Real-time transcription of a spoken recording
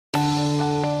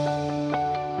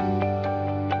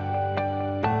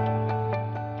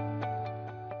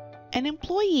An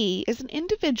employee is an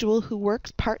individual who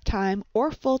works part-time or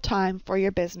full-time for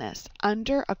your business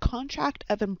under a contract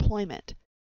of employment.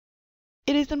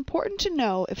 It is important to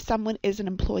know if someone is an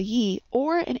employee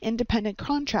or an independent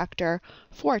contractor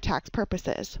for tax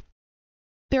purposes.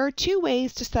 There are two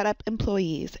ways to set up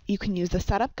employees. You can use the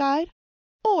setup guide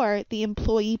or the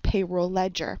employee payroll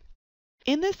ledger.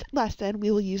 In this lesson, we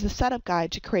will use the setup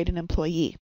guide to create an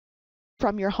employee.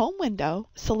 From your home window,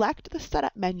 select the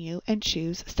Setup menu and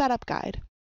choose Setup Guide.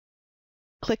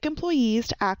 Click Employees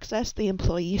to access the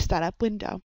Employee Setup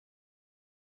window.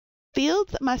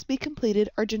 Fields that must be completed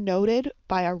are denoted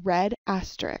by a red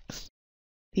asterisk.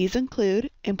 These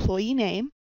include employee name,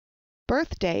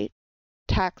 birth date,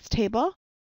 tax table,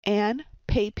 and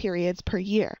pay periods per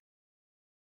year.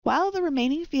 While the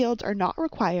remaining fields are not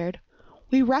required,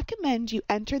 we recommend you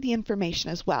enter the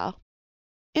information as well.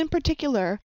 In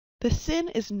particular, the SIN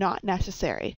is not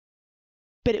necessary,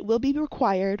 but it will be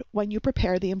required when you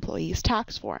prepare the employee's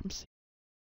tax forms.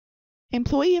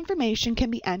 Employee information can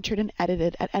be entered and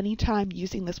edited at any time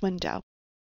using this window.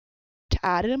 To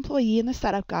add an employee in the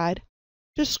setup guide,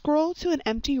 just scroll to an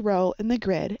empty row in the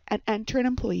grid and enter an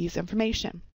employee's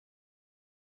information.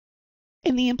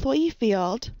 In the employee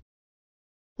field,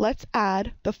 let's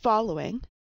add the following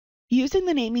using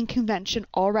the naming convention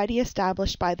already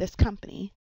established by this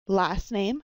company: last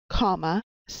name, comma,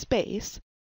 space,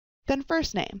 then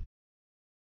first name.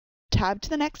 Tab to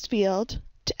the next field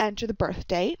to enter the birth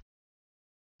date.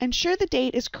 Ensure the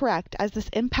date is correct as this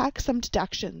impacts some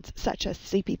deductions such as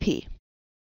CPP.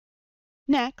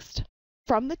 Next,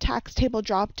 from the tax table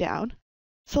drop-down,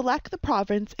 select the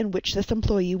province in which this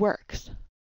employee works.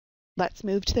 Let's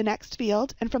move to the next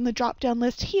field, and from the drop-down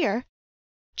list here,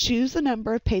 choose the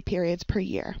number of pay periods per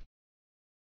year.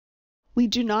 We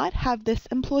do not have this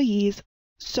employee's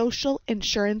social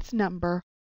insurance number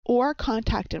or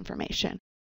contact information,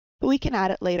 but we can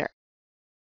add it later.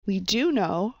 We do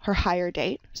know her hire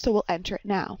date, so we'll enter it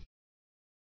now.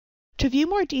 To view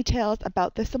more details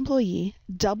about this employee,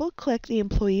 double-click the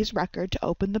employee's record to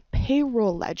open the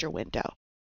Payroll Ledger window.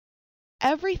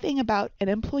 Everything about an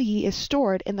employee is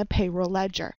stored in the Payroll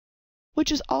Ledger,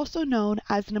 which is also known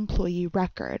as an employee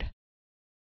record.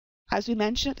 As we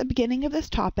mentioned at the beginning of this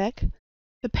topic,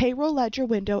 the Payroll Ledger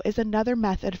window is another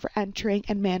method for entering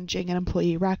and managing an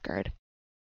employee record.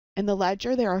 In the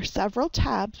ledger, there are several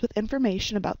tabs with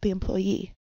information about the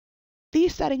employee.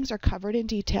 These settings are covered in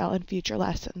detail in future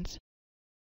lessons.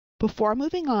 Before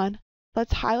moving on,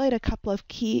 let's highlight a couple of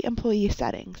key employee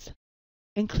settings,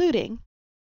 including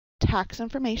tax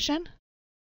information,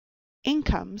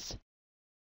 incomes,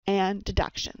 and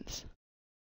deductions.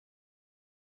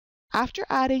 After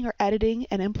adding or editing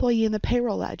an employee in the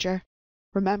payroll ledger,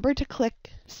 remember to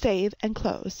click Save and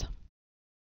Close.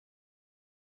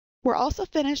 We're also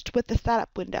finished with the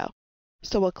Setup window,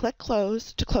 so we'll click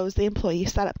Close to close the Employee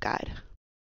Setup Guide.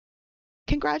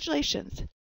 Congratulations!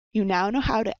 You now know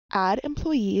how to add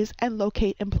employees and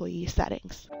locate employee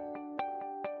settings.